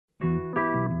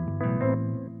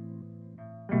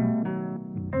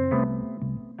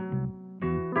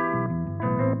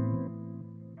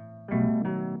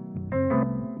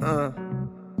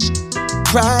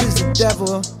Pride is the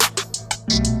devil.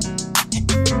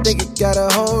 Think it got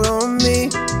a hold on me.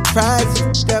 Pride is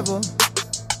the devil.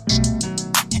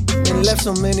 And left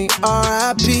so many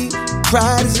R.I.P.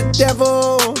 Pride is the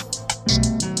devil.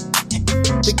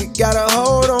 Think it got a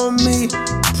hold on me.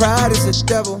 Pride is the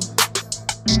devil.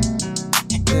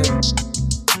 Yeah.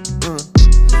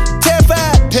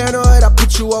 Terrified, paranoid, I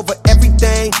put you over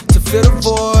everything to fill the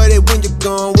void. And when you're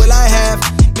gone, will I have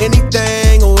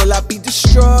anything or will I be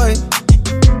destroyed?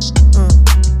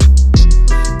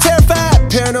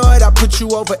 Terrified, paranoid, I put you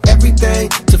over everything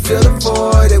to fill the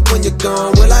void. And when you're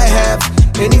gone, will I have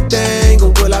anything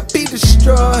or will I be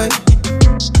destroyed?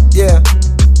 Yeah.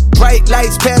 Bright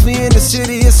lights pass me in the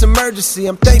city, it's emergency.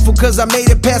 I'm thankful cause I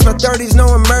made it past my 30s, no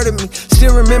one murdered me.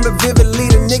 Still remember vividly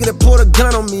the nigga that pulled a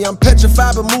gun on me. I'm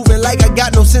petrified but moving like I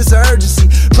got no sense of urgency.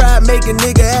 Pride make a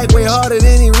nigga act way harder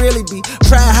than he really be.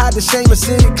 Pride hide the shame of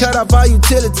city, cut off all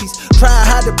utilities. Pride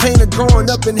hide the pain of growing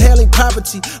up in hailing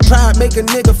poverty. Pride make a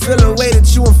nigga feel a way that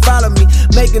you won't follow me.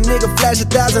 Make a nigga flash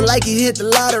 1,000 like he hit the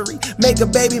lottery. Make a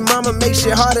baby mama make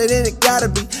shit harder than it gotta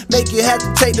be. Make you have to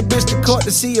take the bitch to court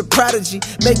to see a prodigy.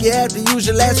 Make you have to use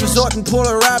your last resort and pull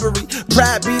a robbery.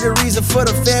 Pride be the reason for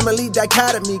the family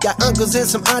dichotomy. Got uncles and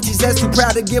some aunties that's too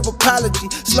proud to give apology.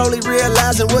 Slowly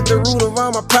realizing what the root of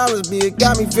all my problems be. It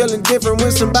got me feeling different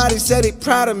when somebody said they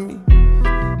proud of me.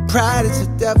 Pride is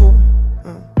the devil.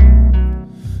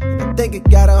 I think it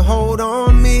got a hold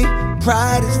on me.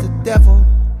 Pride is the devil.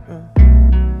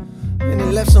 And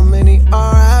it left so many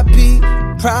R.I.P.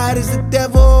 Pride is the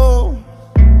devil.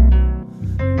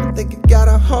 I think it got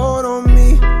a hold on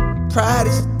me. Pride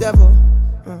is the devil.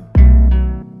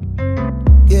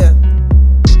 Yeah.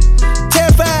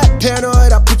 Terrified,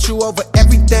 paranoid, I put you over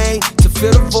everything to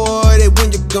fill the void. And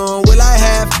when you're gone, will I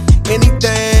have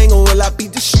anything or will I be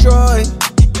destroyed?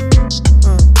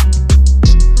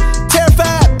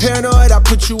 Terrified, paranoid, I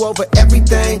put you over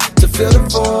everything to fill the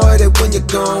void. And when you're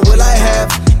gone, will I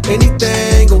have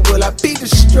anything or will I be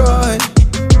destroyed?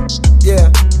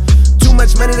 Yeah. Too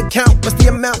much money to count, what's the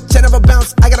amount? 10 of a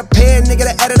bounce, I gotta pay a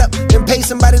nigga to add it up. Then pay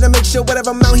somebody to make sure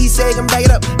whatever amount he say can back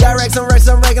it up. Direct some racks,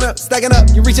 I'm racking up, stacking up.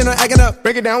 You reaching or acting up.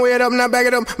 Break it down, weigh it up, not back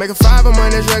it up. Make a 5 of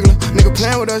mine, that's regular. Nigga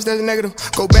playing with us, that's negative.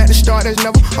 Go back to start, that's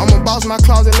never. I'm a boss, my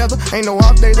closet leather. Ain't no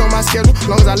off days on my schedule.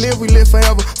 Long as I live, we live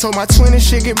forever. Told my twin and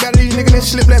shit get better. These niggas that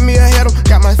slip, let me ahead them.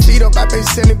 Got my feet up, I pay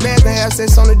 70 bands to have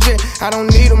sex on the jet. I don't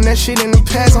need them, that shit in the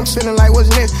past. I'm feeling like what's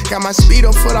next. Got my speed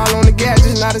up, foot all on the gas,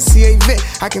 just not a CA vet.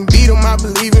 I can beat them, I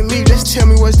believe in me. Just tell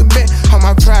me what's the bet. All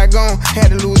my pride gone, had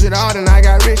to lose it all, then I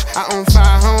got rich. I own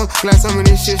 5 homes, glad some of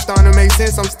this shit starting to make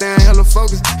sense. I'm staying hella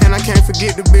focused, and I can't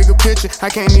forget the bigger picture. I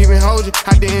can't even hold you,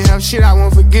 I didn't have shit, I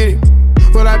won't forget it.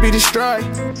 Will I be destroyed?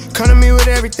 Come to me with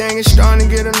everything, it's starting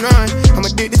to get annoying. I'm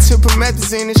addicted to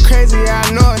promethazine, it's crazy, yeah,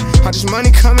 I know it. All this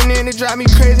money coming in, it drive me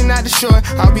crazy, not destroy it.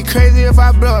 I'll be crazy if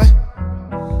I blow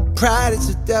it. Pride is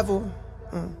the devil.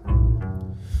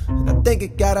 And I think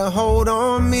it got a hold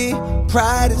on me.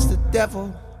 Pride is the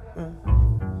devil.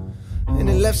 And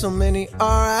it left so many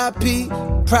R.I.P.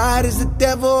 Pride is the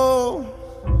devil.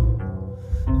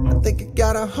 And I think it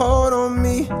got a hold on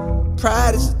me.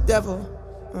 Pride is the devil.